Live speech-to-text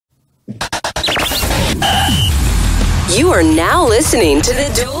You are now listening to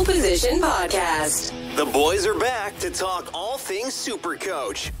the Dual Position Podcast. The boys are back to talk all things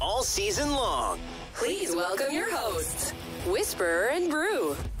SuperCoach all season long. Please welcome your hosts, Whisperer and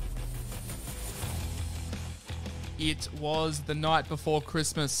Brew. It was the night before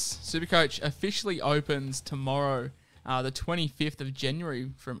Christmas. SuperCoach officially opens tomorrow, the 25th of January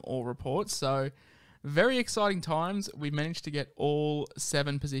from all reports. So very exciting times. We managed to get all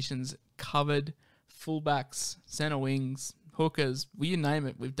 7 positions covered. Fullbacks, centre wings, hookers, you name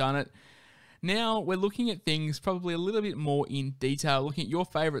it, we've done it. Now we're looking at things probably a little bit more in detail, looking at your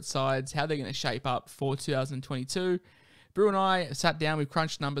favourite sides, how they're going to shape up for 2022. Brew and I sat down, we've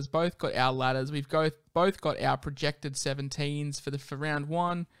crunched numbers, both got our ladders, we've both got our projected 17s for round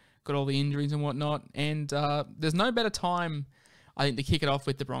 1, got all the injuries and whatnot, and there's no better time, I think, to kick it off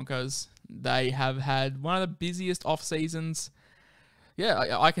with the Broncos. They have had one of the busiest off seasons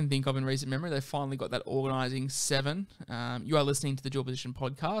I can think of in recent memory. They've finally got that organising 7. You are listening to the Dual Position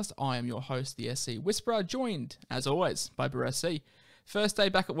Podcast. I am your host, the SCWhisperer, joined, as always, by Brew SC. First day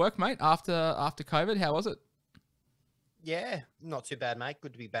back at work, mate, after COVID. How was it? Yeah, not too bad, mate.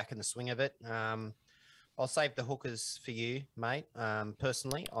 Good to be back in the swing of it. I'll save the hookers for you, mate.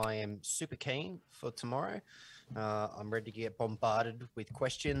 Personally, I am super keen for tomorrow. I'm ready to get bombarded with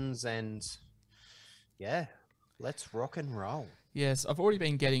questions and, yeah, let's rock and roll. Yes, I've already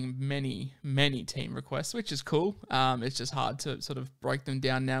been getting many team requests, which is cool. It's just hard to sort of break them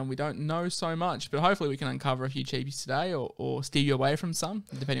down now, and we don't know so much. But hopefully we can uncover a few cheapies today or steer you away from some,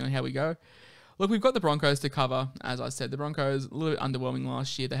 depending on how we go. Look, we've got the Broncos to cover. As I said, the Broncos, a little bit underwhelming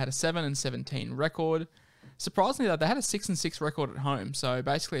last year. They had a 7-17 record. Surprisingly, though, they had a 6-6 record at home, so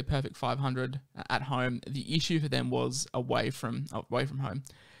basically a perfect 500 at home. The issue for them was away from home.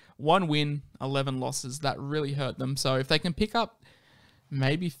 1 win, 11 losses. That really hurt them. So if they can pick up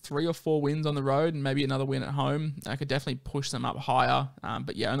maybe 3 or 4 wins on the road and maybe another win at home, that could definitely push them up higher.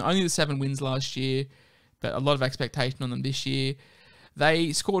 But yeah, only the 7 wins last year, but a lot of expectation on them this year.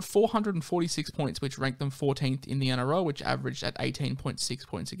 They scored 446 points, which ranked them 14th in the NRL, which averaged at 18.6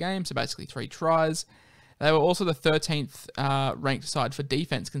 points a game, so basically 3 tries. They were also the 13th ranked side for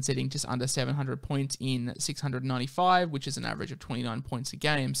defense, conceding just under 700 points in 695, which is an average of 29 points a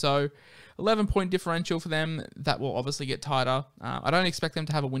game. So 11-point differential for them. That will obviously get tighter. I don't expect them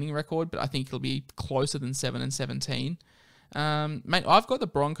to have a winning record, but I think it'll be closer than 7-17. Mate, I've got the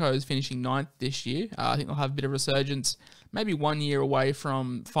Broncos finishing 9th this year. I think they'll have a bit of resurgence, maybe 1 year away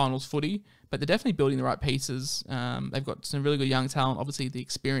from finals footy, but they're definitely building the right pieces. They've got some really good young talent. Obviously, the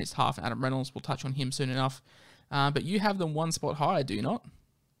experienced half, Adam Reynolds, we'll touch on him soon enough. But you have them 1 spot higher, do you not?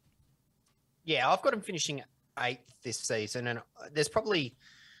 Yeah, I've got them finishing 8th this season, and there's probably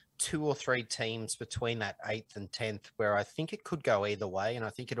 2 or 3 teams between that 8th and 10th where I think it could go either way, and I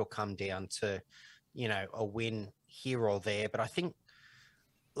think it'll come down to, a win here or there. But I think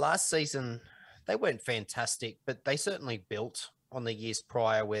last season they weren't fantastic, but they certainly built on the years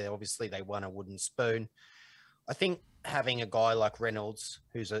prior where obviously they won a wooden spoon. I think having a guy like Reynolds,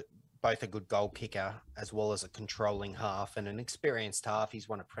 who's both a good goal kicker as well as a controlling half and an experienced half, he's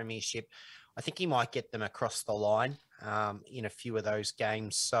won a premiership. I think he might get them across the line in a few of those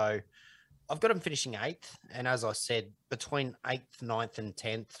games. So I've got them finishing 8th. And as I said, between 8th, 9th and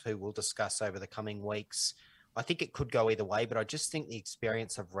 10th, who we'll discuss over the coming weeks, I think it could go either way, but I just think the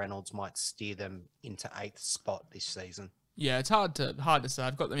experience of Reynolds might steer them into 8th spot this season. Yeah, it's hard to say.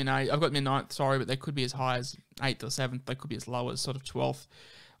 I've got them in 8th. I've got them in 9th, sorry, but they could be as high as 8th or 7th. They could be as low as sort of 12th.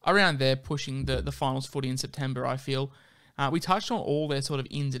 Around there, pushing the finals footy in September, I feel. We touched on all their sort of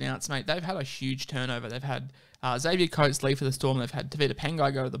ins and outs, mate. They've had a huge turnover. They've had Xavier Coates leave for the Storm. They've had Tavita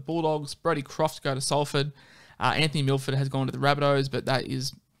Pangai go to the Bulldogs. Brodie Croft go to Salford. Anthony Milford has gone to the Rabbitohs, but that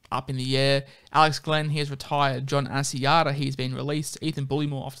is up in the air. Alex Glenn, he has retired. John Asiata, he's been released. Ethan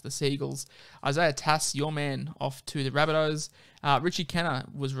Bullymore off to the Seagulls. Isaiah Tass, your man, off to the Rabbitohs. Richie Kenner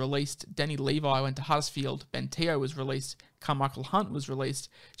was released. Danny Levi went to Huddersfield. Ben Teo was released. Carmichael Hunt was released.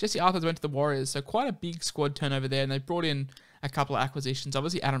 Jesse Arthurs went to the Warriors. So quite a big squad turnover there. And they brought in a couple of acquisitions.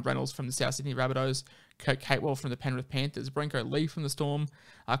 Obviously, Adam Reynolds from the South Sydney Rabbitohs. Kurt Catewell from the Penrith Panthers. Brenko Lee from the Storm.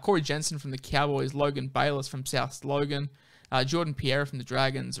 Corey Jensen from the Cowboys. Logan Bayless from South Logan. Jordan Pierre from the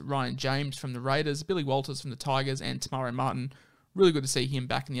Dragons, Ryan James from the Raiders, Billy Walters from the Tigers, and Tamaro Martin. Really good to see him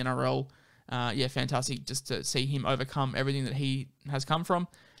back in the NRL. Fantastic just to see him overcome everything that he has come from.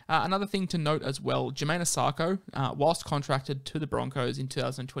 Another thing to note as well, Jermaine Asako, whilst contracted to the Broncos in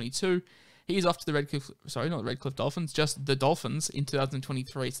 2022, he is off to the not the Redcliffe Dolphins, just the Dolphins in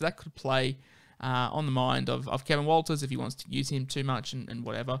 2023. So that could play on the mind of Kevin Walters if he wants to use him too much and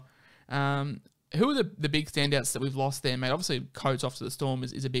whatever. who are the big standouts that we've lost there, mate? Obviously, Coates off to the Storm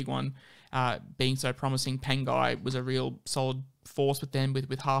is a big one. Being so promising, Pangai was a real solid force with them,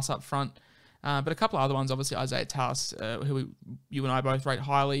 with Haas up front. But a couple of other ones, obviously Isaiah Tass, who you and I both rate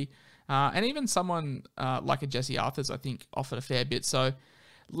highly. And even someone like a Jesse Arthurs, I think, offered a fair bit. So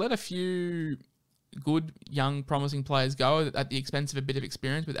let a few good, young, promising players go at the expense of a bit of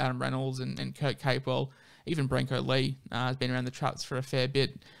experience with Adam Reynolds and Kurt Capewell. Even Branko Lee has been around the traps for a fair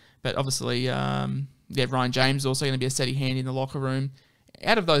bit. But obviously, Ryan James is also going to be a steady hand in the locker room.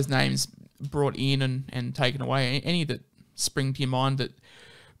 Out of those names brought in and taken away, any that spring to your mind that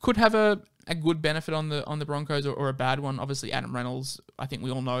could have a good benefit on the Broncos or a bad one? Obviously, Adam Reynolds, I think we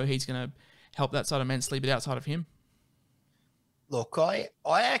all know he's going to help that side immensely, but outside of him? Look, I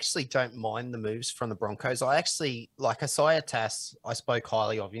actually don't mind the moves from the Broncos. I actually, like Isaiah Tass, I spoke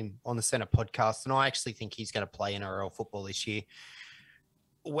highly of him on the Centre podcast, and I actually think he's going to play NRL football this year.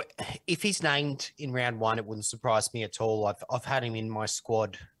 If he's named in round one, it wouldn't surprise me at all. I've had him in my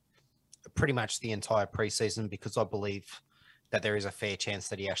squad pretty much the entire preseason because I believe that there is a fair chance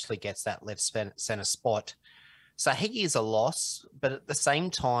that he actually gets that left centre spot. So he is a loss, but at the same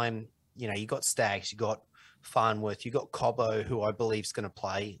time, you got Staggs, you got Farnworth, you got Cobbo, who I believe is going to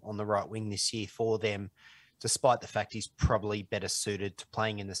play on the right wing this year for them, despite the fact he's probably better suited to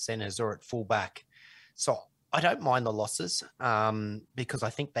playing in the centres or at fullback. So I don't mind the losses because I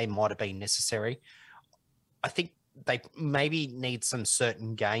think they might have been necessary. I think they maybe need some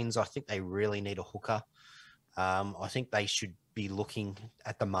certain gains. I think they really need a hooker. I think they should be looking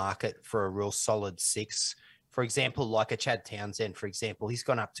at the market for a real solid 6. For example, like a Chad Townsend, for example, he's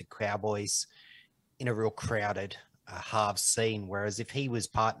gone up to Cowboys in a real crowded halves scene. Whereas if he was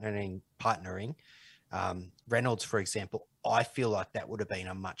partnering Reynolds, for example, I feel like that would have been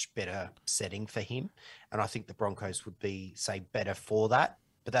a much better setting for him. And I think the Broncos would be, say, better for that.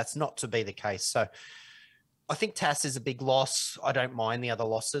 But that's not to be the case. So I think Tass is a big loss. I don't mind the other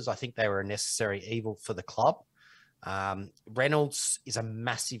losses. I think they were a necessary evil for the club. Reynolds is a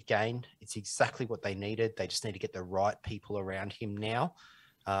massive gain. It's exactly what they needed. They just need to get the right people around him now.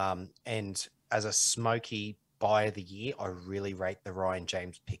 And as a smoky buy of the year, I really rate the Ryan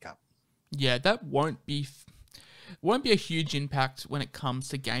James pickup. Yeah, that won't be a huge impact when it comes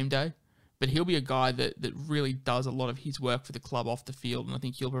to game day, but he'll be a guy that really does a lot of his work for the club off the field, and I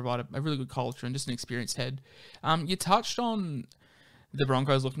think he'll provide a really good culture and just an experienced head. You touched on the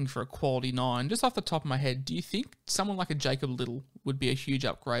Broncos looking for a quality 9. Just off the top of my head, do you think someone like a Jacob Little would be a huge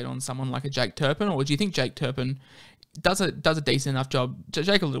upgrade on someone like a Jake Turpin, or do you think Jake Turpin does a decent enough job?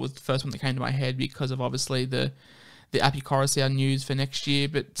 Jacob Little was the first one that came to my head because of obviously the Api Coruscant news for next year,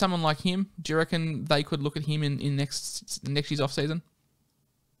 but someone like him, do you reckon they could look at him in next year's off-season?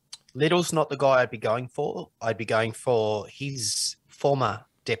 Little's not the guy I'd be going for. I'd be going for his former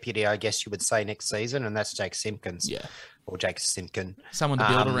deputy, I guess you would say, next season, and that's Jake Simpkins. Yeah. Or Jake Simpkin. Someone to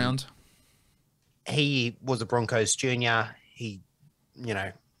build around. He was a Broncos junior. He,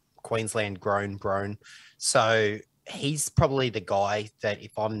 Queensland grown. So he's probably the guy that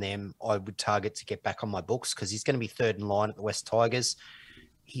if I'm them, I would target to get back on my books because he's going to be third in line at the West Tigers.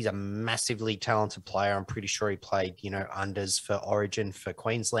 He's a massively talented player. I'm pretty sure he played, unders for Origin for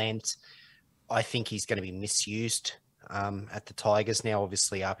Queensland. I think he's going to be misused at the Tigers now.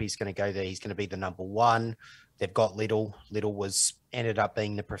 Obviously, Api's going to go there. He's going to be the number 1. They've got Little. Little ended up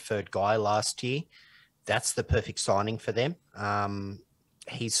being the preferred guy last year. That's the perfect signing for them.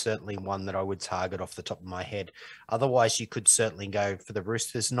 He's certainly one that I would target off the top of my head. Otherwise, you could certainly go for the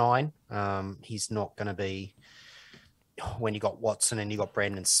Roosters 9. He's not going to be, when you got Watson and you got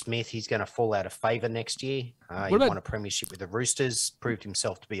Brandon Smith, he's going to fall out of favour next year. He won a premiership with the Roosters, proved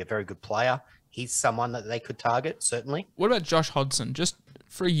himself to be a very good player. He's someone that they could target, certainly. What about Josh Hodgson? Just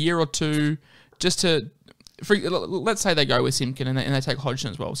for a year or two, let's say they go with Simpkin and they take Hodgson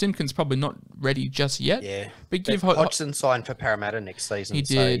as well. Simpkin's probably not ready just yet. Yeah. But Hodgson signed for Parramatta next season. He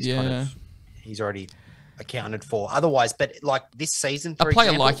did, he's already accounted for. Otherwise, but like this season, a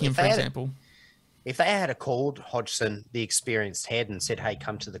player like him, for example. If they had called Hodgson the experienced head and said, hey,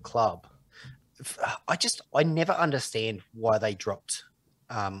 come to the club, I never understand why they dropped,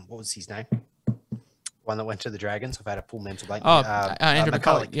 what was his name? One that went to the Dragons. I've had a full mental blank. Andrew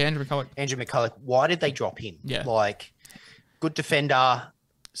McCulloch. Yeah, Andrew McCulloch. Andrew McCulloch. Why did they drop him? Yeah. Like, good defender,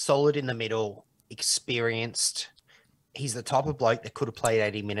 solid in the middle, experienced. He's the type of bloke that could have played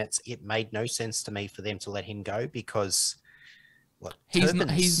 80 minutes. It made no sense to me for them to let him go because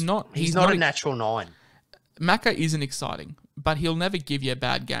he's not a natural 9. Macca isn't exciting, but he'll never give you a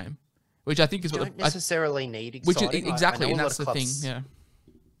bad game, which I think is you don't necessarily need exciting. Exactly, and that's the thing. Yeah.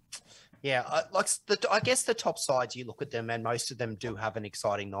 Yeah, I guess the top sides, you look at them, and most of them do have an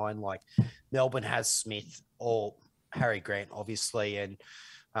exciting nine. Like Melbourne has Smith or Harry Grant, obviously, and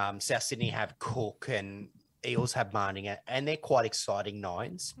South Sydney have Cook, and Eels have Marning, and they're quite exciting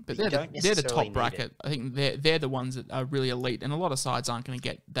nines. But they're the top bracket. I think they're the ones that are really elite, and a lot of sides aren't going to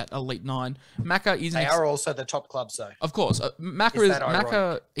get that elite nine. Macca isn't. They are also the top clubs, though. Of course,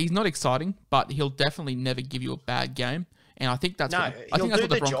 Macca. He's not exciting, but he'll definitely never give you a bad game, and I think that's what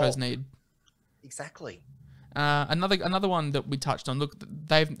the Broncos need. Exactly. Another one that we touched on. Look,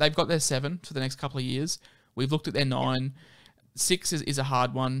 they've got their 7 for the next couple of years. We've looked at their 9. 6 is a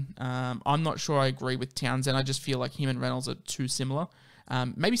hard one. I'm not sure I agree with Townsend. I just feel like him and Reynolds are too similar.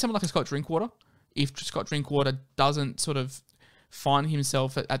 Maybe someone like a Scott Drinkwater. If Scott Drinkwater doesn't sort of find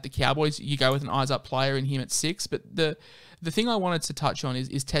himself at the Cowboys, you go with an eyes-up player in him at 6. But the thing I wanted to touch on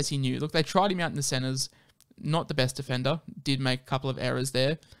is Tessie New. Look, they tried him out in the centres. Not the best defender. Did make a couple of errors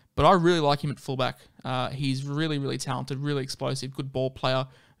there. But I really like him at fullback. He's really, really talented, really explosive, good ball player,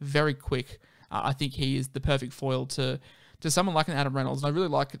 very quick. I think he is the perfect foil to someone like an Adam Reynolds. And I really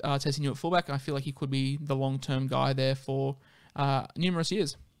like Tessie New at fullback, and I feel like he could be the long-term guy there for numerous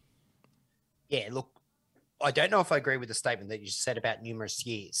years. Yeah, look, I don't know if I agree with the statement that you said about numerous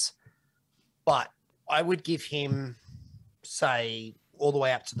years, but I would give him, say, all the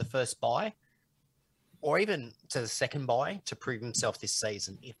way up to the first bye, or even to the second bye to prove himself this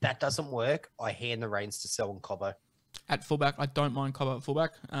season. If that doesn't work, I hand the reins to Selwyn Cobbo. At fullback, I don't mind Cobbo at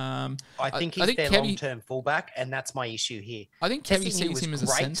fullback. I think he's their long-term fullback, and that's my issue here. I think Kevy sees him as a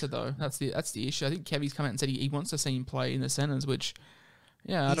centre, though. That's the issue. I think Kevy's come out and said he wants to see him play in the centres, which,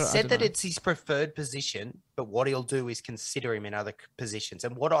 yeah, he said that it's his preferred position, but what he'll do is consider him in other positions.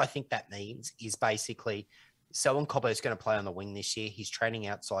 And what I think that means is basically Selwyn Cobbo is going to play on the wing this year. He's training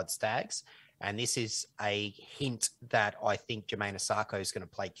outside Stags. And this is a hint that I think Jermaine Asako is going to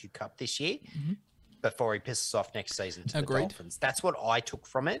play Q Cup this year before he pisses off next season to the Dolphins. That's what I took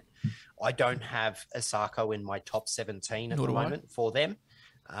from it. I don't have Asako in my top 17 at the moment for them.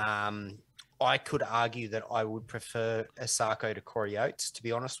 I could argue that I would prefer Asako to Corey Oates, to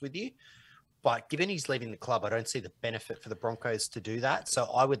be honest with you. But given he's leaving the club, I don't see the benefit for the Broncos to do that. So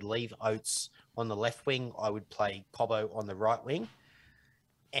I would leave Oates on the left wing. I would play Cobbo on the right wing.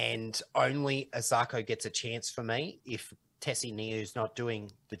 And only Asako gets a chance for me if Tessie Niu's not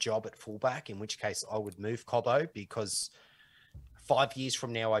doing the job at fullback, in which case I would move Cobbo, because 5 years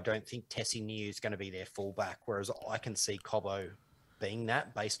from now, I don't think Tessie Niu is going to be their fullback, whereas I can see Cobbo being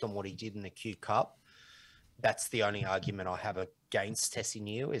that based on what he did in the Q Cup. That's the only argument I have against Tessie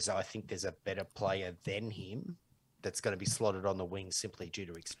Niu, is I think there's a better player than him that's going to be slotted on the wing simply due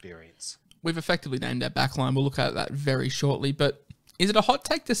to experience. We've effectively named our backline. We'll look at that very shortly, but is it a hot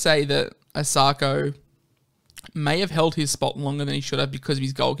take to say that Asako may have held his spot longer than he should have because of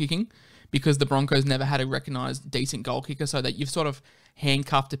his goal kicking, because the Broncos never had a recognised decent goal kicker, so that you've sort of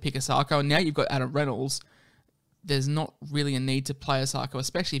handcuffed to pick Asako, and now you've got Adam Reynolds? There's not really a need to play Asako,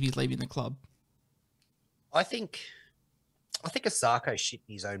 especially if he's leaving the club. I think Asako shit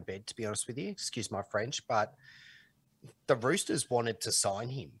in his own bed, to be honest with you. Excuse my French, but the Roosters wanted to sign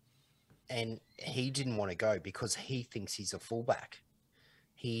him, and he didn't want to go because he thinks he's a fullback.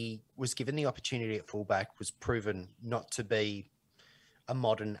 He was given the opportunity at fullback, was proven not to be a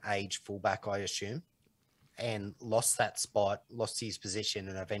modern age fullback, I assume, and lost that spot, lost his position,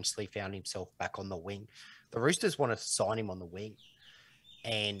 and eventually found himself back on the wing. The Roosters wanted to sign him on the wing,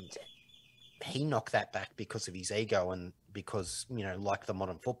 and he knocked that back because of his ego and because, you know, like the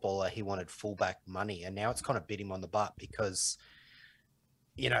modern footballer, he wanted fullback money. And now it's kind of bit him on the butt because,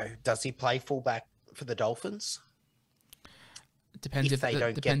 you know, does he play fullback for the Dolphins? Depends if they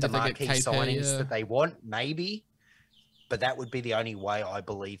don't get the marquee signings that they want, maybe. But that would be the only way I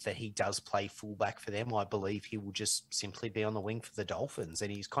believe that he does play fullback for them. I believe he will just simply be on the wing for the Dolphins.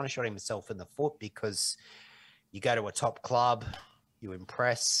 And he's kind of shot himself in the foot because you go to a top club, you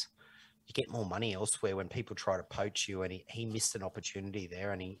impress, you get more money elsewhere when people try to poach you. And he missed an opportunity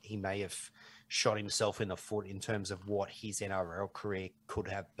there, and he may have shot himself in the foot in terms of what his NRL career could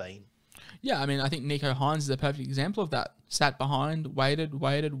have been. Yeah, I mean, I think Nico Hines is a perfect example of that. Sat behind, waited,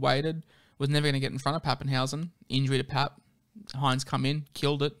 was never going to get in front of Pappenhausen. Injury to Pap. Hines come in,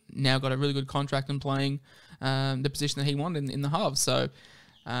 killed it, now got a really good contract and playing the position that he wanted in the halves. So,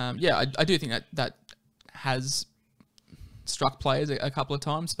 I do think that has struck players a couple of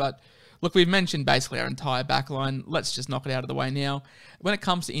times. But Look, we've mentioned basically our entire backline. Let's just knock it out of the way now. When it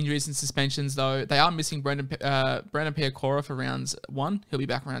comes to injuries and suspensions, though, they are missing Brendan Piacora for rounds 1. He'll be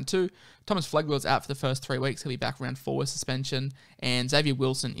back round 2. Thomas Flegler's out for the first 3 weeks. He'll be back round 4 with suspension. And Xavier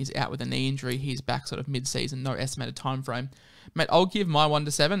Wilson is out with a knee injury. He's back sort of mid-season, no estimated time frame. Mate, I'll give my 1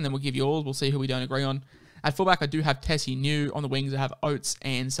 to 7, then we'll give yours. We'll see who we don't agree on. At fullback, I do have Tessie New. On the wings, I have Oates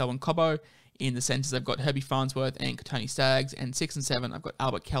and Selwyn Cobbo. In the centres, I've got Herbie Farnsworth and Tony Staggs. And 6 and 7, I've got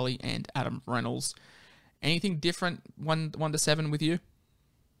Albert Kelly and Adam Reynolds. Anything different, 1 to 7 with you?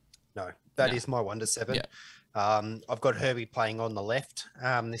 No, that is my 1 to 7. Yeah. I've got Herbie playing on the left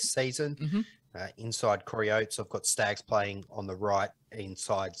this season. Mm-hmm. Inside Corey Oates, I've got Staggs playing on the right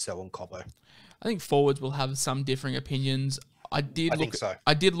inside Selwyn Cobbo. I think forwards will have some differing opinions. I think so.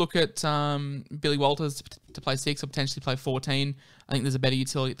 I did look at Billy Walters to play 6 or potentially play 14. I think there's a better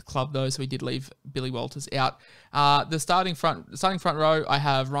utility at the club though, so we did leave Billy Walters out. The starting front row, I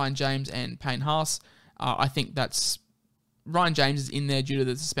have Ryan James and Payne Haas. I think that's Ryan James is in there due to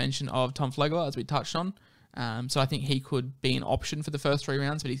the suspension of Tom Flegler, as we touched on. So I think he could be an option for the first 3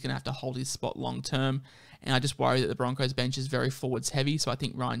 rounds, but he's going to have to hold his spot long term. And I just worry that the Broncos bench is very forwards heavy, so I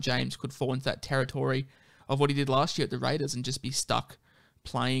think Ryan James could fall into that territory of what he did last year at the Raiders and just be stuck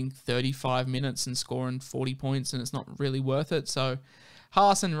playing 35 minutes and scoring 40 points, and it's not really worth it. So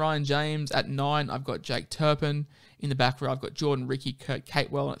Haas and Ryan James. At 9, I've got Jake Turpin. In the back row, I've got Jordan Ricky, Kurt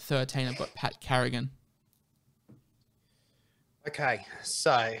Catewell. And at 13, I've got Pat Carrigan. Okay,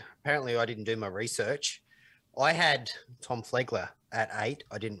 so apparently I didn't do my research. I had Tom Flegler at 8.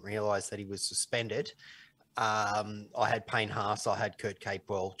 I didn't realise that he was suspended. I had Payne Haas, I had Kurt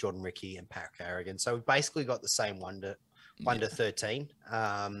Capewell, Jordan Ricky, and Pat Carrigan. So we basically got the same 1 to 13.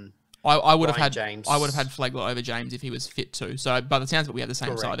 I would have had James. I would have had Flegler over James if he was fit too. So by the sounds of it, we had the same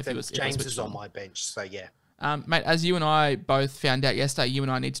Correct. side. If he was James is on my bench, so yeah. Mate, as you and I both found out yesterday, you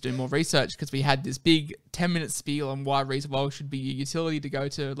and I need to do more research because we had this big 10-minute spiel on why Reece Walsh should be a utility to go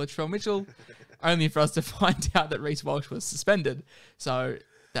to Latrell Mitchell, only for us to find out that Reece Walsh was suspended. So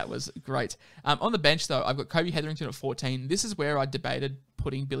that was great. On the bench, though, I've got Kobe Hetherington at 14. This is where I debated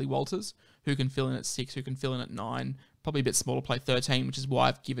putting Billy Walters, who can fill in at 6, who can fill in at 9, probably a bit smaller, play 13, which is why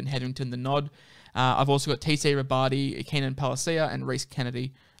I've given Hetherington the nod. I've also got TC Rabadi, Keenan Palacia, and Reece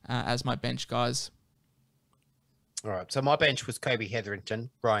Kennedy as my bench guys. All right, so my bench was Kobe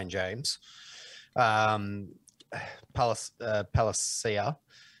Hetherington, Brian James, Palacia,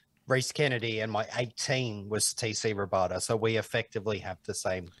 Reece Kennedy, and my 18 was TC Rabada. So we effectively have the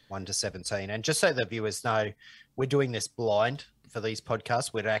same 1 to 17. And just so the viewers know, we're doing this blind for these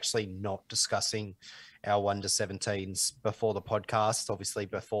podcasts. We're actually not discussing our 1 to 17s before the podcast. Obviously,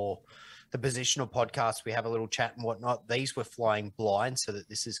 before the positional podcast, we have a little chat and whatnot. These were flying blind so that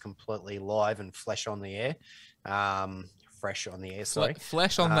this is completely live and fresh on the air. Fresh on the air, sorry.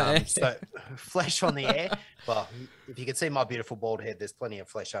 Flesh on the air. So flesh on the air. Well, if you can see my beautiful bald head, there's plenty of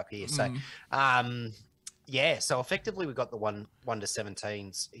flesh up here. So, yeah. So effectively, we got the 1 to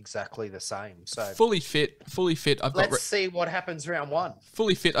 17s exactly the same. So fully fit. Let's see what happens round 1.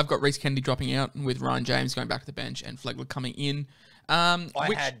 Fully fit. I've got Reece Kennedy dropping out with Ryan James going back to the bench and Flegler coming in. I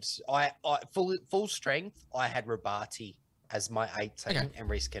had full strength. I had Rabati as my 18, and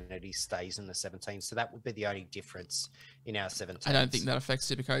Reece Kennedy stays in the 17. So that would be the only difference in our 17. I don't think that affects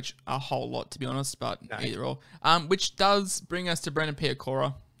SuperCoach a whole lot, to be honest, but either or. Which does bring us to Brendan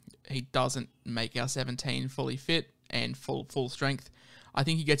Piacora. He doesn't make our 17 fully fit and full strength. I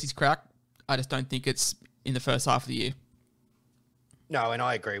think he gets his crack. I just don't think it's in the first half of the year. No, and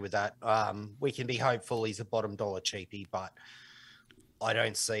I agree with that. We can be hopeful he's a bottom dollar cheapie, but I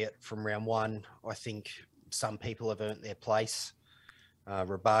don't see it from round 1. I think some people have earned their place.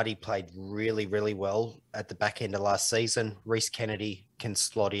 Rabadi played really, really well at the back end of last season. Reece Kennedy can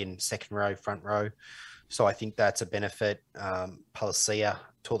slot in second row, front row. So I think that's a benefit. Palacia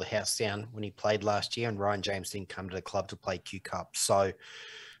tore the house down when he played last year, and Ryan James didn't come to the club to play Q Cup. So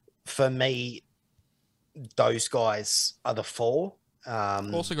for me, those guys are the 4.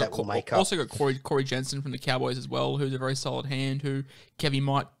 Also got Corey Jensen from the Cowboys as well, who's a very solid hand, who Kevy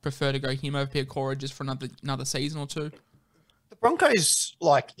might prefer to go him over Piacora just for another season or 2. The Broncos,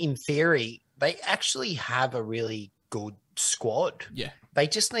 like in theory, they actually have a really good squad. Yeah. They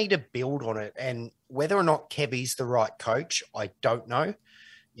just need to build on it. And whether or not Kevy's the right coach, I don't know.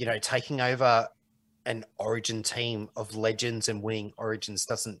 You know, taking over an Origin team of legends and winning Origins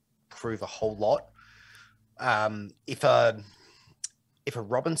doesn't prove a whole lot. If a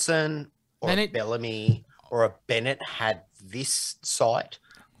Robinson or a Bellamy or a Bennett had this site,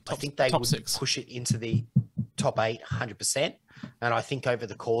 I think they would 6. push it into the top 8, 100%. And I think over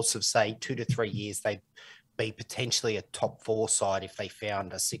the course of, say, 2 to 3 years, they'd be potentially a top 4 side if they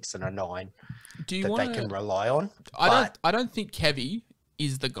found a 6 and a 9 Do you that want they can rely on. I don't think Kevy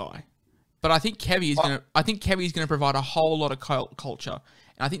is the guy, but I think Kevy is gonna provide a whole lot of culture,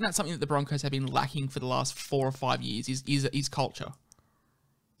 and I think that's something that the Broncos have been lacking for the last 4 or 5 years is culture.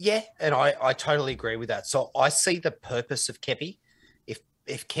 Yeah, and I totally agree with that. So I see the purpose of Kevy.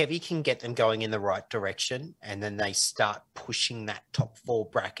 If Kevy can get them going in the right direction, and then they start pushing that top 4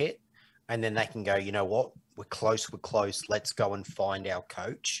 bracket, and then they can go, you know what, we're close, let's go and find our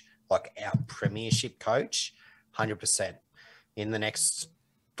coach, like our premiership coach, 100%. In the next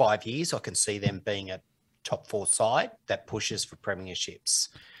 5 years, I can see them being a top 4 side that pushes for premierships.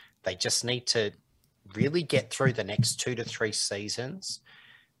 They just need to really get through the next 2 to 3 seasons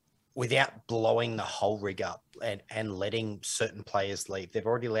without blowing the whole rig up and letting certain players leave. They've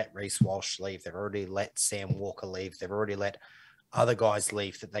already let Reece Walsh leave. They've already let Sam Walker leave. They've already let other guys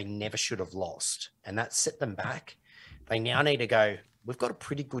leave that they never should have lost. And that set them back. They now need to go, we've got a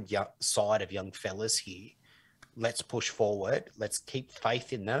pretty good side of young fellas here. Let's push forward. Let's keep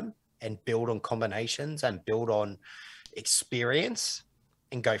faith in them and build on combinations and build on experience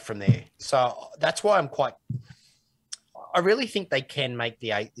and go from there. So that's why I really think they can make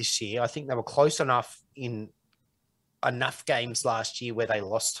the 8 this year. I think they were close enough in enough games last year where they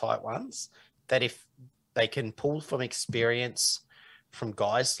lost tight ones that if they can pull from experience from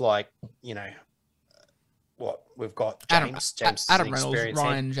guys like, you know, what we've got James Adam Reynolds,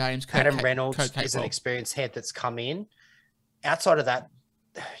 Ryan James, Adam Reynolds is an experienced head that's come in. Outside of that,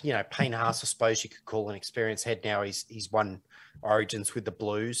 you know, Payne Haas, I suppose you could call an experienced head now. He's won Origins with the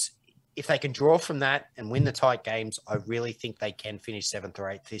Blues. If they can draw from that and win the tight games, I really think they can finish 7th or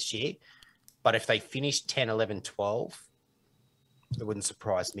 8th this year. But if they finish 10, 11, 12, it wouldn't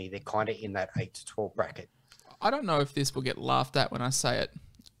surprise me. They're kind of in that 8 to 12 bracket. I don't know if this will get laughed at when I say it,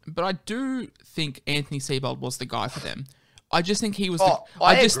 but I do think Anthony Seibold was the guy for them. I just think he was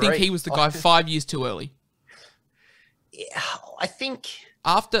think he was the guy 5 years too early. Yeah, I think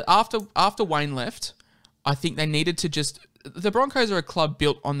after Wayne left, I think they needed to just... The Broncos are a club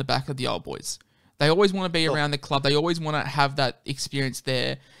built on the back of the old boys. They always want to be around the club. They always want to have that experience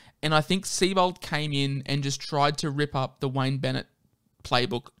there. And I think Seibold came in and just tried to rip up the Wayne Bennett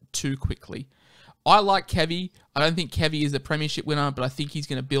playbook too quickly. I like Kevy. I don't think Kevy is a premiership winner, but I think he's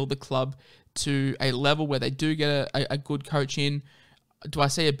going to build the club to a level where they do get a good coach in. Do I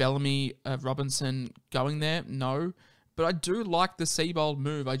see a Bellamy, Robinson going there? No. But I do like the Seibold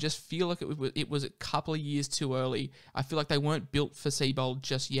move. I just feel like it was a couple of years too early. I feel like they weren't built for Seibold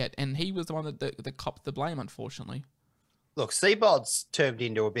just yet. And he was the one that copped the blame, unfortunately. Look, Seibold's turned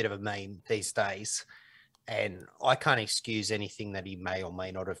into a bit of a meme these days. And I can't excuse anything that he may or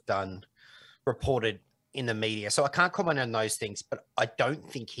may not have done, reported in the media. So I can't comment on those things. But I don't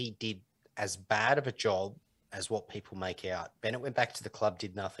think he did as bad of a job as what people make out. Bennett went back to the club,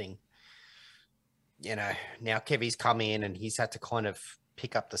 did nothing. You know, now Kevy's come in and he's had to kind of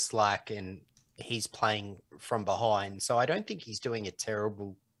pick up the slack and he's playing from behind. So I don't think he's doing a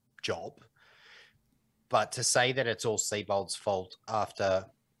terrible job. But to say that it's all Seibold's fault after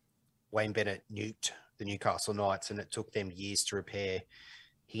Wayne Bennett nuked the Newcastle Knights and it took them years to repair.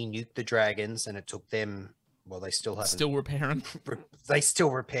 He nuked the Dragons and it took them, well, they still haven't. Still repairing. They're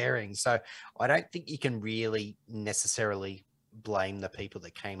still repairing. So I don't think you can really necessarily blame the people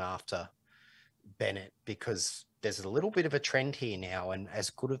that came after Bennett, because there's a little bit of a trend here now, and as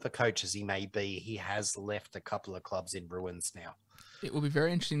good of a coach as he may be, he has left a couple of clubs in ruins now. It will be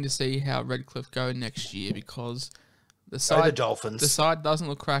very interesting to see how Redcliffe go next year, because the Dolphins. The side doesn't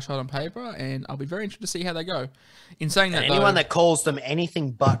look crash hot on paper, and I'll be very interested to see how they go. In saying that, anyone that calls them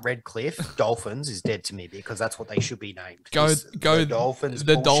anything but Redcliffe Dolphins is dead to me, because that's what they should be named. The Dolphins.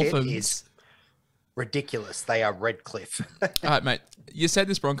 The Dolphins Dolphins is ridiculous. They are Redcliffe. All right, mate. You said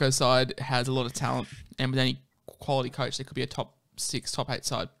this Broncos side has a lot of talent, and with any quality coach, there could be a top 6, top 8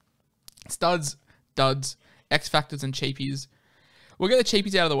 side. Studs, duds, X factors, and cheapies. We'll get the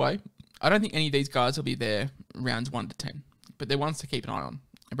cheapies out of the way. I don't think any of these guys will be there rounds 1 to 10, but they're ones to keep an eye on.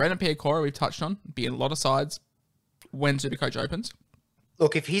 Brandon Piacora, we've touched on, be in a lot of sides when SuperCoach opens.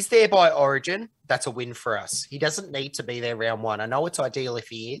 Look, if he's there by Origin, that's a win for us. He doesn't need to be there round 1. I know it's ideal if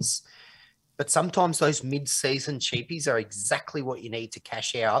he is, but sometimes those mid-season cheapies are exactly what you need to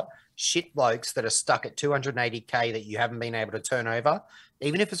cash out. Shit blokes that are stuck at 280K that you haven't been able to turn over.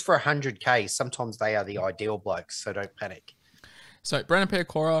 Even if it's for 100K, sometimes they are the ideal blokes, so don't panic. So, Brandon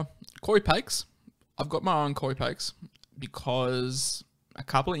Piacora, Corey Pakes. I've got my eye on Corey Pakes because a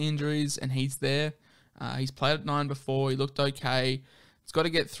couple of injuries and he's there. He's played at 9 before. He looked okay. He's got to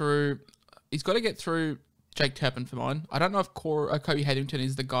get through Jake Turpin for mine. I don't know if Kobe Haddington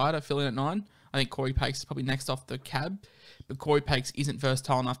is the guy to fill in at 9. I think Corey Pakes is probably next off the cab, but Corey Pakes isn't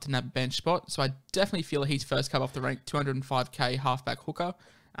versatile enough to nab a bench spot. So I definitely feel he's first cab off the rank, 205k halfback hooker.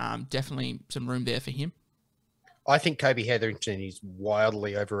 Definitely some room there for him. I think Kobe Hetherington is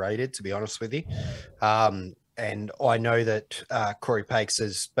wildly overrated, to be honest with you. And I know that Corey Pakes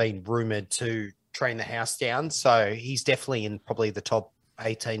has been rumoured to train the house down, so he's definitely in probably the top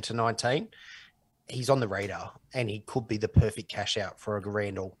 18 to 19. He's on the radar, and he could be the perfect cash out for a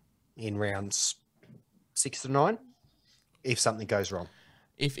Randall in rounds 6 to 9 if something goes wrong.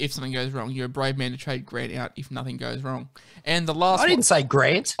 If something goes wrong, you're a brave man to trade Grant out if nothing goes wrong. And the last I didn't say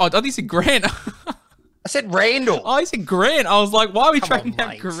Grant. Oh, I thought you said Grant. I said Randall. Oh, I said Grant. I was like, why are we trading out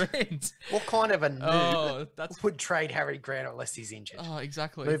mate. Grant? What kind of a noob that's... would trade Harry Grant unless he's injured? Oh,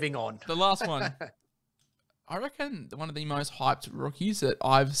 exactly. Moving on. The last one. I reckon one of the most hyped rookies that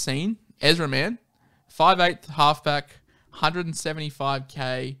I've seen, Ezra Man, 5'8" halfback,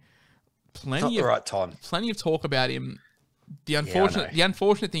 175k. Not the right time. Plenty of talk about him. The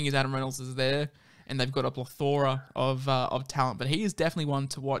unfortunate thing is Adam Reynolds is there, and they've got a plethora of talent. But he is definitely one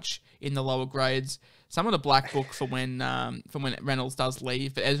to watch in the lower grades. Some of the black book for when Reynolds does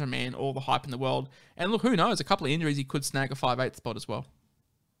leave. But Ezra Man, all the hype in the world. And look, who knows? A couple of injuries, he could snag a 5'8" spot as well.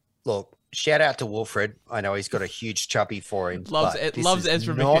 Look, shout out to Wilfred. I know he's got a huge chubby for him. Loves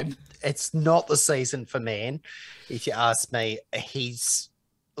Ezra McKinn. It's not the season for Man. If you ask me, he's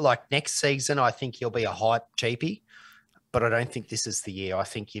like next season, I think he'll be a hype cheapie. But I don't think this is the year. I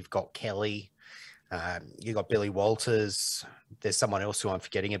think you've got Kelly, you've got Billy Walters. There's someone else who I'm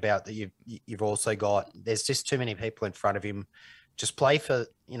forgetting about that you've also got. There's just too many people in front of him. Just play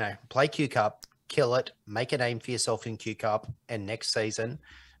Q Cup, kill it, make a name for yourself in Q Cup, and next season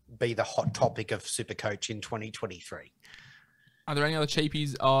be the hot topic of SuperCoach in 2023. Are there any other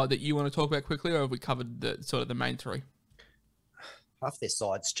cheapies that you want to talk about quickly, or have we covered the main three? Half their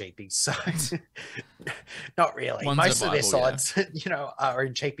sides cheapies, so not really. One's Most of their survival, sides, are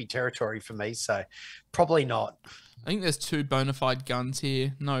in cheapie territory for me, so probably not. I think there's two bona fide guns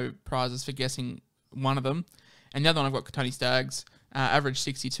here. No prizes for guessing one of them. And the other one I've got Tony Staggs. Average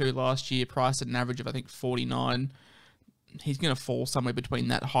 62 last year, priced at an average of, I think, 49. He's going to fall somewhere between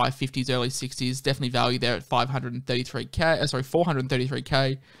that high 50s, early 60s. Definitely value there at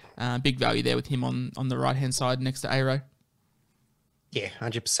 433k. Big value there with him on the right-hand side next to A-Ray. Yeah,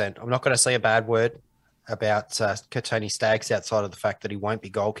 100%. I'm not going to say a bad word about Tony Staggs outside of the fact that he won't be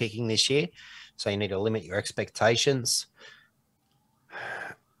goal kicking this year. So you need to limit your expectations.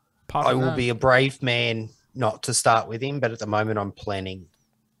 I will be a brave man not to start with him, but at the moment I'm planning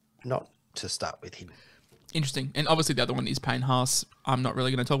not to start with him. Interesting. And obviously the other one is Payne Haas. I'm not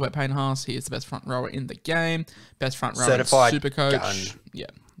really going to talk about Payne Haas. He is the best front rower in the game. Best front rower Certified in SuperCoach. gun. Yeah.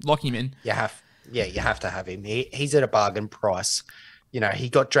 Lock him in. You have to have him. He's at a bargain price. He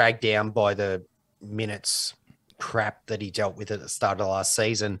got dragged down by the minutes crap that he dealt with at the start of last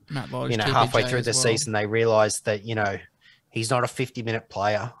season. Matt Lodge, halfway through the season, they realized that, he's not a 50-minute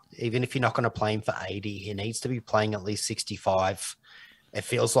player. Even if you're not going to play him for 80, he needs to be playing at least 65. It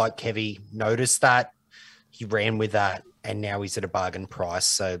feels like Kevy noticed that. He ran with that, and now he's at a bargain price.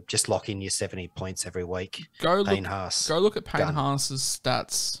 So just lock in your 70 points every week. Payne Haas. Go look at Payne Haas's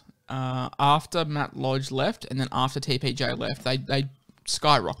stats after Matt Lodge left and then after TPJ left. They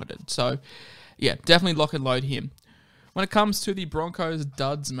skyrocketed. So, yeah, definitely lock and load him. When it comes to the Broncos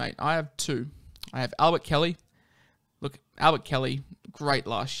duds, mate, I have two. I have Albert Kelly. Look, Albert Kelly, great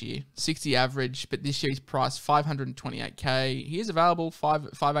last year. 60 average, but this year he's priced 528k. He is available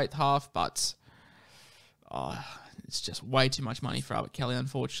 5'8" half, but it's just way too much money for Albert Kelly,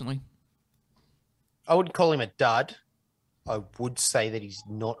 unfortunately. I wouldn't call him a dud. I would say that he's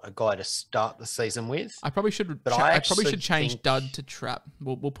not a guy to start the season with. I probably should change dud to trap.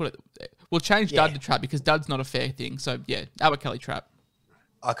 We'll change dud to trap because dud's not a fair thing. So yeah, Albert Kelly trap.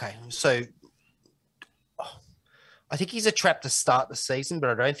 Okay, so I think he's a trap to start the season,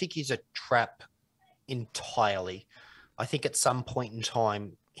 but I don't think he's a trap entirely. I think at some point in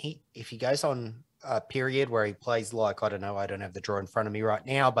time, if he goes on a period where he plays like, I don't have the draw in front of me right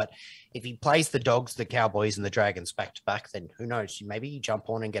now, but if he plays the Dogs, the Cowboys, and the Dragons back to back, then who knows? Maybe you jump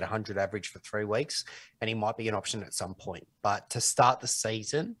on and get 100 average for 3 weeks, and he might be an option at some point. But to start the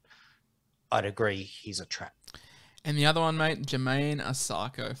season, I'd agree he's a trap. And the other one, mate, Jermaine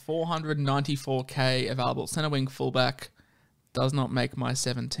Asako, 494k available, centre wing fullback, does not make my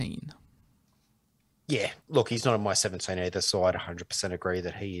 17. Yeah, look, he's not in my 17 either, so I'd 100% agree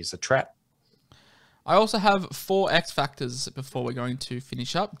that he is a trap. I also have 4 X factors before we're going to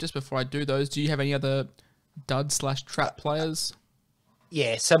finish up. Just before I do those, do you have any other dud/trap players?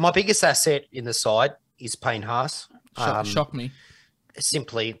 Yeah, so my biggest asset in the side is Payne Haas. Shock me.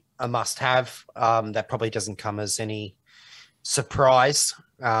 Simply, a must-have. That probably doesn't come as any surprise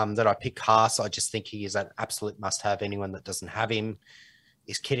that I pick Haas. I just think he is an absolute must-have. Anyone that doesn't have him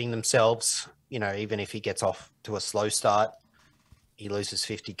is kidding themselves. You know, even if he gets off to a slow start, he loses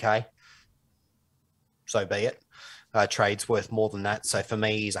 50K. So be it. Trade's worth more than that. So for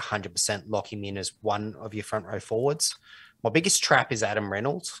me, he's 100% lock him in as one of your front row forwards. My biggest trap is Adam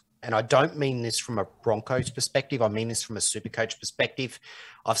Reynolds. And I don't mean this from a Broncos perspective. I mean this from a SuperCoach perspective.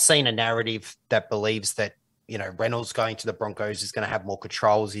 I've seen a narrative that believes that, you know, Reynolds going to the Broncos is going to have more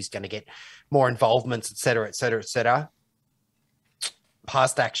controls. He's going to get more involvements, et cetera, et cetera, et cetera.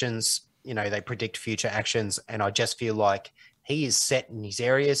 Past actions, you know, they predict future actions. And I just feel like he is set in his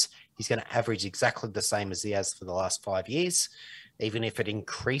areas. He's going to average exactly the same as he has for the last 5 years. Even if it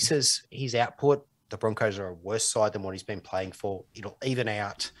increases his output, the Broncos are a worse side than what he's been playing for. It'll even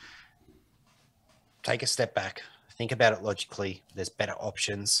out. Take a step back. Think about it logically. There's better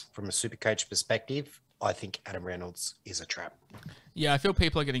options from a SuperCoach perspective. I think Adam Reynolds is a trap. Yeah, I feel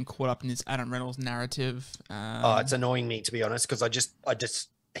people are getting caught up in this Adam Reynolds narrative. It's annoying me, to be honest, because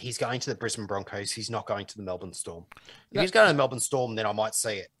he's going to the Brisbane Broncos. He's not going to the Melbourne Storm. If he's going to the Melbourne Storm, then I might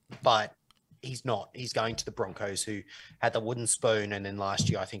see it. But he's not. He's going to the Broncos, who had the wooden spoon, and then last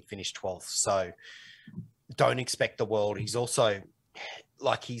year I think finished 12th. So don't expect the world. He's also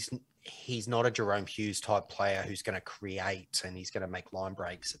like he's not a Jerome Hughes type player who's going to create and he's going to make line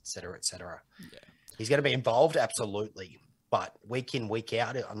breaks, et cetera, et cetera. Yeah. He's going to be involved, absolutely. But week in, week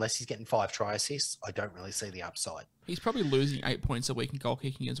out, unless he's getting 5 try assists, I don't really see the upside. He's probably losing 8 points a week in goal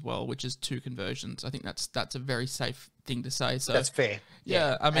kicking as well, which is 2 conversions. I think that's a very safe thing to say. So that's fair.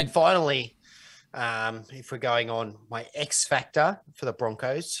 Yeah, I mean, and finally, if we're going on my X factor for the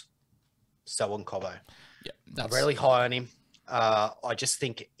Broncos, Selwyn Cobbo. Yeah, I'm really high on him. I just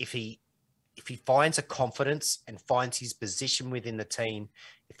think if he finds a confidence and finds his position within the team,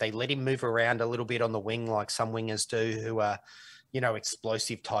 if they let him move around a little bit on the wing like some wingers do who are, you know,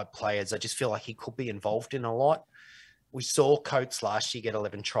 explosive type players, I just feel like he could be involved in a lot. We saw Coates last year get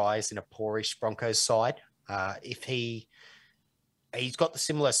 11 tries in a poorish Broncos side. If he's got the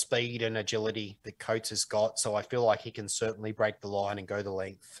similar speed and agility that Coates has got, so I feel like he can certainly break the line and go the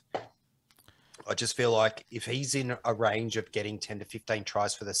length. I just feel like if he's in a range of getting 10 to 15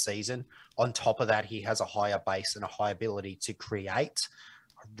 tries for the season, on top of that, he has a higher base and a high ability to create.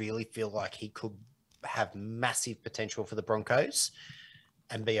 I really feel like he could have massive potential for the Broncos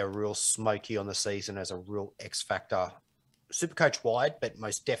and be a real smoky on the season as a real X factor. SuperCoach wide, but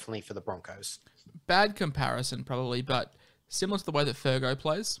most definitely for the Broncos. Bad comparison probably, but similar to the way that Fergo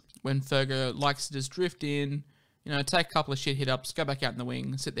plays, when Fergo likes to just drift in, you know, take a couple of shit hit-ups, go back out in the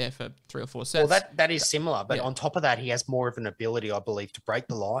wing, sit there for 3 or 4 sets. Well, that is similar, but on top of that, he has more of an ability, I believe, to break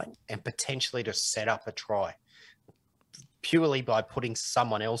the line and potentially to set up a try purely by putting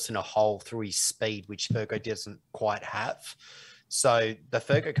someone else in a hole through his speed, which Fergo doesn't quite have. So the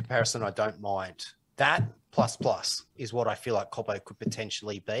Fergo comparison, I don't mind. That plus is what I feel like Cobbo could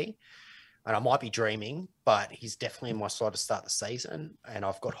potentially be. And I might be dreaming, but he's definitely in my side to start the season, and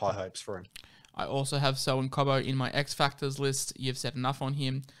I've got high hopes for him. I also have Selwyn Cobbo in my X Factors list. You've said enough on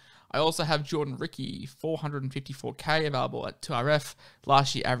him. I also have Jordan Ricky, 454k available at 2RF.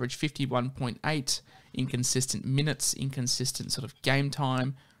 Last year averaged 51.8, inconsistent minutes, inconsistent sort of game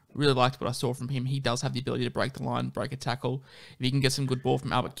time. Really liked what I saw from him. He does have the ability to break the line, break a tackle. If he can get some good ball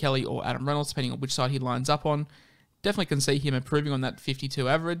from Albert Kelly or Adam Reynolds, depending on which side he lines up on, definitely can see him improving on that 52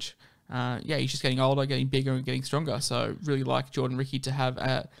 average. He's just getting older, getting bigger, and getting stronger. So really like Jordan Ricky to have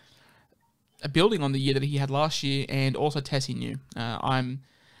a building on the year that he had last year, and also Tessie New. I'm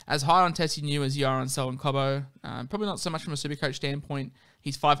as high on Tessie New as you are on Selwyn Cobbo. Probably not so much from a SuperCoach standpoint.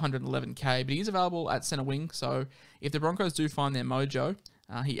 He's 511k, but he is available at centre wing. So if the Broncos do find their mojo,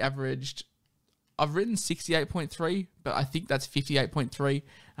 he averaged, I've written 68.3, but I think that's 58.3.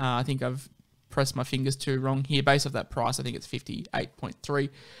 I think I've pressed my fingers too wrong here. Based off that price, I think it's 58.3.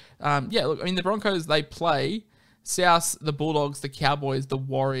 Look, I mean, the Broncos, they play South, the Bulldogs, the Cowboys, the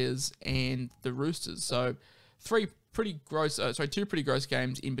Warriors, and the Roosters. So two pretty gross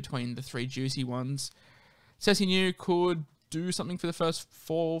games in between the 3 juicy ones. Tessie New could do something for the first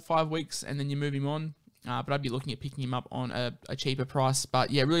 4 or 5 weeks, and then you move him on. But I'd be looking at picking him up on a cheaper price.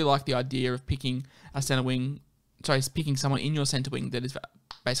 But yeah, really like the idea of picking a centre wing. Picking someone in your centre wing that is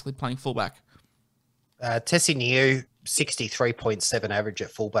basically playing fullback. Tessie New, 63.7 average at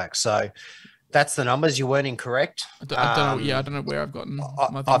fullback. So that's the numbers. You weren't incorrect. I don't know where I've gotten.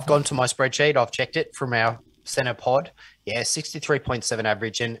 I've gone to my spreadsheet. I've checked it from our centre pod. Yeah, 63.7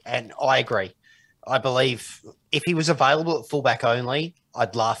 average. And I agree. I believe if he was available at fullback only,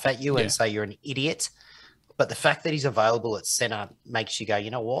 I'd laugh at you and say you're an idiot. But the fact that he's available at centre makes you go, you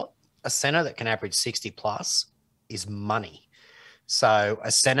know what? a center that can average 60 plus is money. So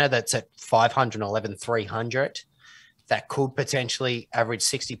a center that's at 511, 300, that could potentially average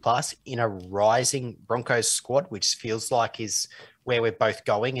 60 plus in a rising Broncos squad, which feels like is where we're both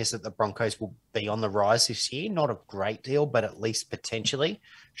going, is that the Broncos will be on the rise this year. Not a great deal, but at least potentially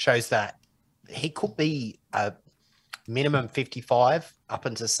shows that he could be a minimum 55 up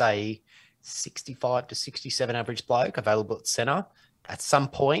into, say, 65 to 67 average bloke available at center at some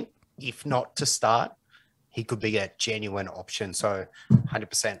point. If not to start, he could be a genuine option. So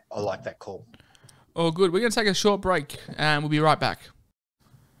 100%, I like that call. Oh, good. We're going to take a short break and we'll be right back.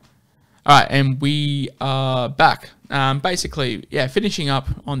 All right, and we are back. Basically, yeah, finishing up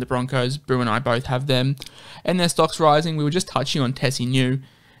on the Broncos. Brew and I both have them, and their stock's rising. We were just touching on Tessie New,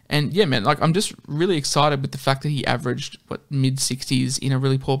 and yeah, man, like I'm just really excited with the fact that he averaged mid-60s in a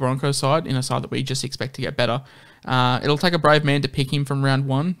really poor Broncos side, in a side that we just expect to get better. It'll take a brave man to pick him from round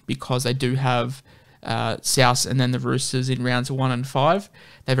 1 because they do have South and then the Roosters in rounds 1 and 5.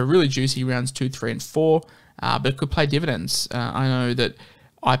 They have a really juicy rounds 2, 3, and 4, but it could play dividends. I know that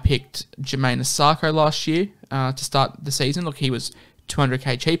I picked Jermaine Asako last year to start the season. Look, he was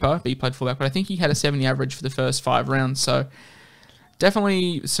 200k cheaper, but he played fullback. But I think he had a 70 average for the first 5 rounds. So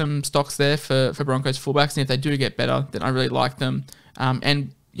definitely some stocks there for Broncos fullbacks. And if they do get better, then I really like them.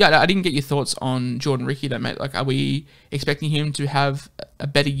 And yeah, I didn't get your thoughts on Jordan Ricky though, mate. Like, are we expecting him to have a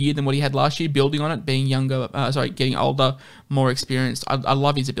better year than what he had last year, building on it, being younger, getting older, more experienced? I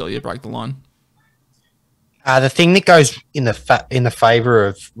love his ability to break the line. The thing that goes in the favour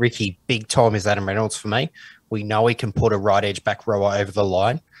of Ricky big time is Adam Reynolds for me. We know he can put a right edge back rower over the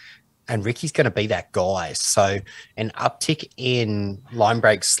line, and Ricky's going to be that guy. So an uptick in line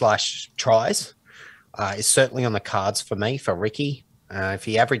breaks / tries is certainly on the cards for me for Ricky. If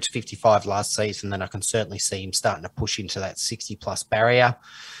he averaged 55 last season, then I can certainly see him starting to push into that 60 plus barrier.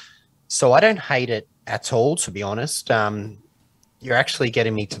 So I don't hate it at all, to be honest. You're actually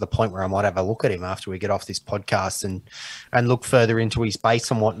getting me to the point where I might have a look at him after we get off this podcast and look further into his base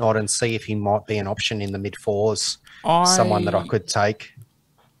and whatnot and see if he might be an option in the mid-4s, someone that I could take.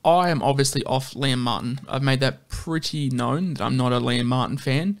 I am obviously off Liam Martin. I've made that pretty known that I'm not a Liam Martin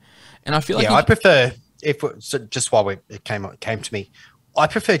fan. And I feel like... Yeah, I prefer... just while it came to me, I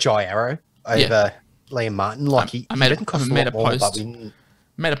prefer Jai Arrow over Liam Martin. Like, I made a post.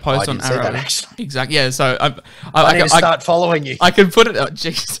 Made a post on Arrow. Exactly. Yeah. So I need to start following you. I can put it. Oh,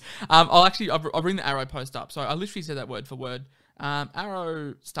 jeez. I'll bring the Arrow post up. So I literally said that word for word.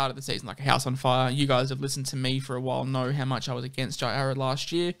 Arrow started the season like a house on fire. You guys have listened to me for a while, know how much I was against Jai Arrow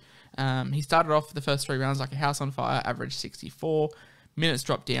last year. He started off the first 3 rounds like a house on fire, averaged 64. Minutes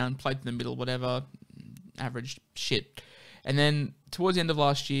dropped down, played in the middle, whatever, averaged shit. And then towards the end of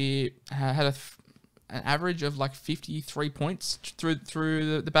last year, had an average of like 53 points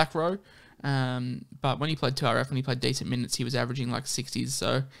through the back row. But when he played 2RF, when he played decent minutes, he was averaging like 60s.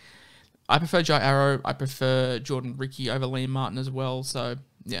 So I prefer Jai Arrow. I prefer Jordan Ricky over Liam Martin as well. So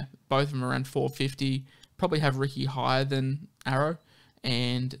yeah, both of them around 450. Probably have Ricky higher than Arrow.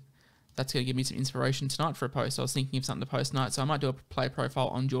 And that's going to give me some inspiration tonight for a post. I was thinking of something to post tonight. So I might do a play profile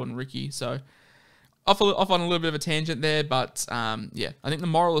on Jordan Ricky. So off on a little bit of a tangent there, but yeah, I think the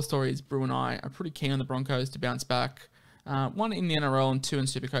moral of the story is Brew and I are pretty keen on the Broncos to bounce back. 1 in the NRL and 2 in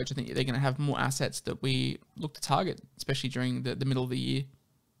SuperCoach. I think they're going to have more assets that we look to target, especially during the middle of the year.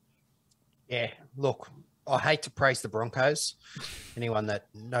 Yeah, look, I hate to praise the Broncos. Anyone that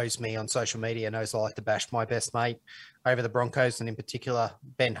knows me on social media knows I like to bash my best mate over the Broncos, and in particular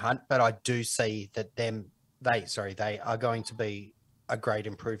Ben Hunt. But I do see that they are going to be a great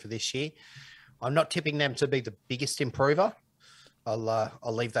improver this year. I'm not tipping them to be the biggest improver. I'll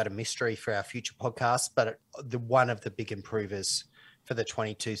leave that a mystery for our future podcast. But one of the big improvers for the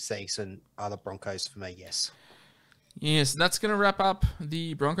 22 season are the Broncos for me, yes. Yes, that's going to wrap up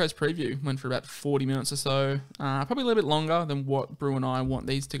the Broncos preview. Went for about 40 minutes or so. Probably a little bit longer than what Brew and I want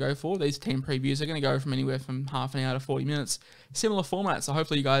these to go for. These team previews are going to go from anywhere from half an hour to 40 minutes. Similar format, so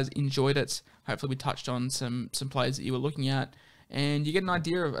hopefully you guys enjoyed it. Hopefully we touched on some players that you were looking at. And you get an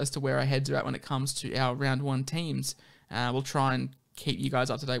idea as to where our heads are at when it comes to our round 1 teams. We'll try and keep you guys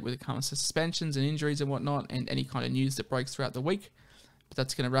up to date when it comes to suspensions and injuries and whatnot, and any kind of news that breaks throughout the week. But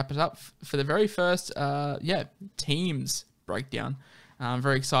that's going to wrap it up for the very first, teams breakdown. I'm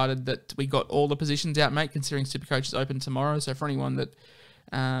very excited that we got all the positions out, mate, considering SuperCoach is open tomorrow. So for anyone that,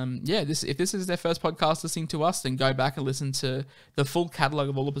 if this is their first podcast listening to us, then go back and listen to the full catalogue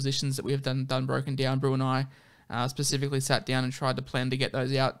of all the positions that we have done broken down. Brew and I specifically sat down and tried to plan to get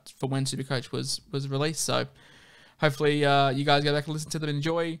those out for when SuperCoach was released. So hopefully you guys go back and listen to them and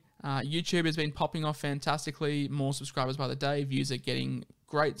enjoy. YouTube has been popping off fantastically. More subscribers by the day. Views are getting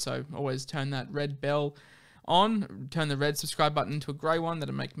great. So always turn that red bell on, turn the red subscribe button into a grey one.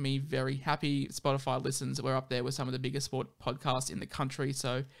 That'll make me very happy. Spotify listens. We're up there with some of the biggest sport podcasts in the country.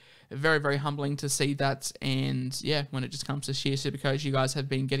 So very, very humbling to see that. And yeah, when it just comes to sheer SuperCoach, you guys have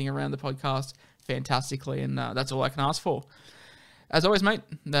been getting around the podcast fantastically, and that's all I can ask for. As always, mate,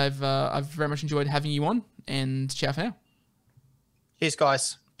 I've very much enjoyed having you on, and ciao for now. Cheers,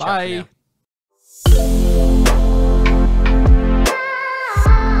 guys. Bye. Ciao for now.